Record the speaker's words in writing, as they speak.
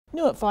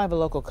New at 5, a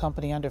local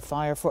company under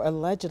fire for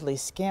allegedly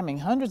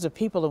scamming hundreds of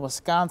people in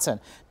Wisconsin.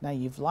 Now,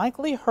 you've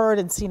likely heard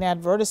and seen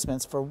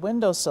advertisements for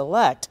Window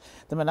Select.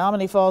 The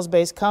Menomonee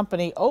Falls-based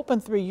company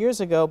opened 3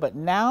 years ago, but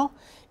now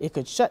it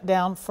could shut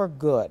down for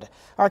good.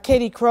 Our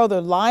Katie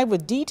Crowther live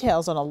with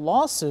details on a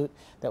lawsuit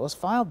that was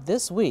filed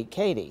this week.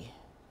 Katie.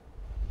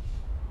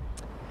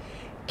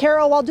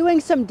 Carol, while doing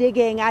some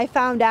digging, I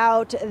found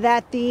out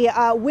that the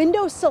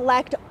Window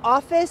Select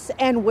office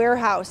and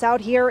warehouse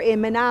out here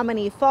in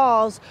Menomonee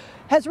Falls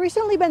has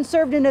recently been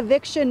served an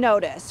eviction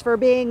notice for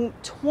being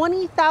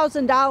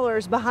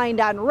 $20,000 behind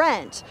on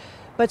rent.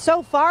 But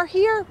so far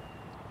here,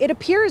 it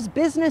appears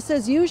business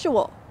as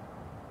usual.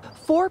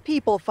 4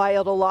 people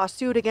filed a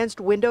lawsuit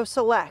against Window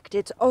Select,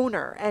 its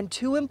owner, and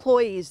 2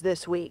 employees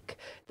this week.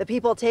 The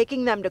people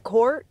taking them to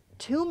court: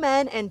 2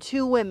 men and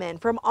 2 women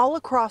from all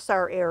across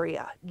our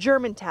area: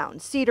 Germantown,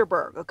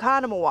 Cedarburg,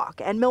 Oconomowoc,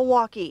 and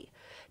Milwaukee.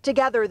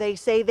 Together, they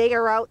say they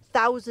are out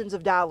thousands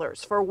of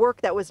dollars for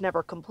work that was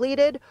never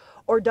completed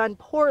or done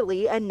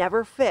poorly and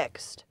never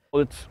fixed.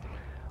 It's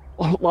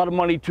a lot of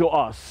money to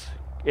us,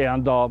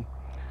 and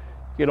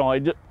I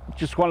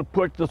just want to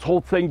put this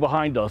whole thing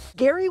behind us.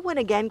 Gary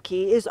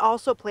Winigenke is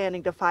also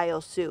planning to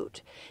file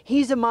suit.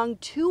 He's among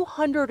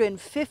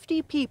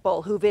 250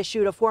 people who've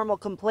issued a formal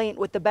complaint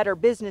with the Better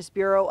Business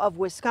Bureau of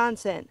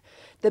Wisconsin.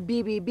 The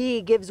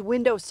BBB gives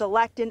Window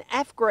Select an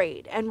F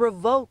grade and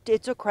revoked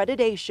its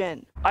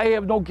accreditation. I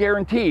have no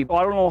guarantee.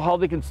 I don't know how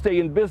they can stay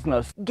in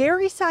business.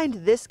 Gary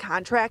signed this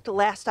contract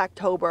last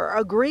October,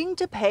 agreeing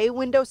to pay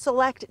Window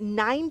Select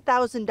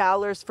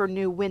 $9,000 for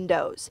new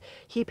windows.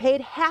 He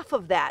paid half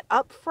of that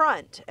up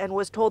front and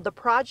was told the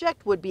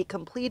project would be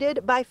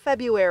completed by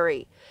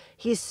February.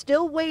 He's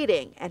still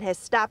waiting and has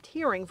stopped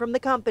hearing from the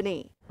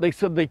company. They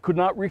said they could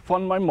not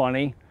refund my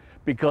money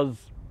because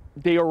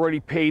they already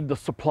paid the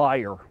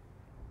supplier.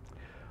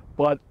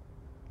 But,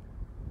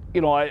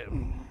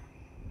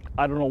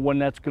 I don't know when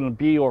that's going to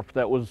be, or if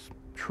that was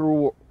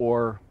true,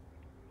 so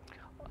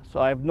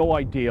I have no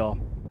idea.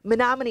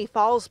 Menomonee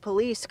Falls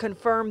police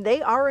confirm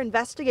they are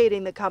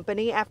investigating the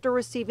company after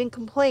receiving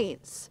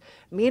complaints.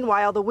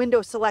 Meanwhile, the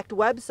Window Select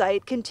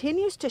website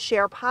continues to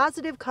share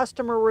positive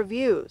customer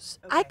reviews.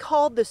 I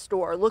called the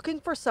store looking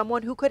for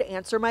someone who could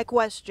answer my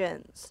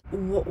questions.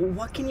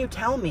 What can you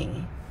tell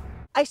me?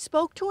 I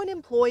spoke to an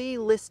employee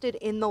listed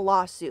in the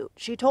lawsuit.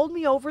 She told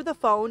me over the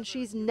phone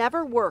she's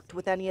never worked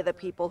with any of the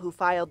people who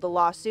filed the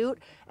lawsuit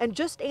and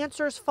just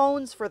answers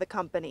phones for the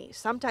company,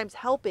 sometimes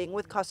helping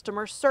with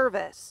customer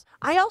service.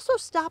 I also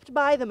stopped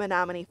by the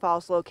Menomonee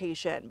Falls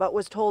location, but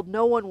was told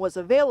no one was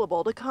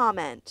available to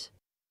comment.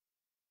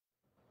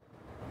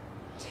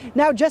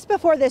 Now, just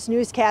before this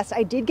newscast,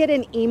 I did get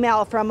an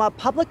email from a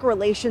public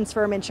relations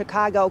firm in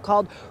Chicago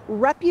called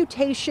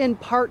Reputation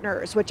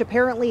Partners, which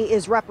apparently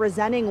is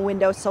representing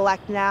Window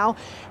Select now.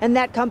 And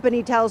that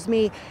company tells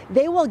me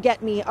they will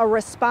get me a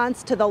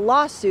response to the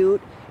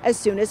lawsuit as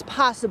soon as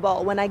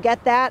possible. When I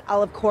get that,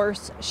 I'll of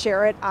course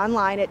share it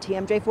online at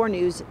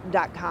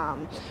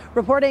tmj4news.com.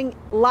 Reporting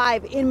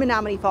live in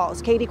Menomonee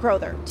Falls, Katie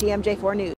Crowther, TMJ4 News.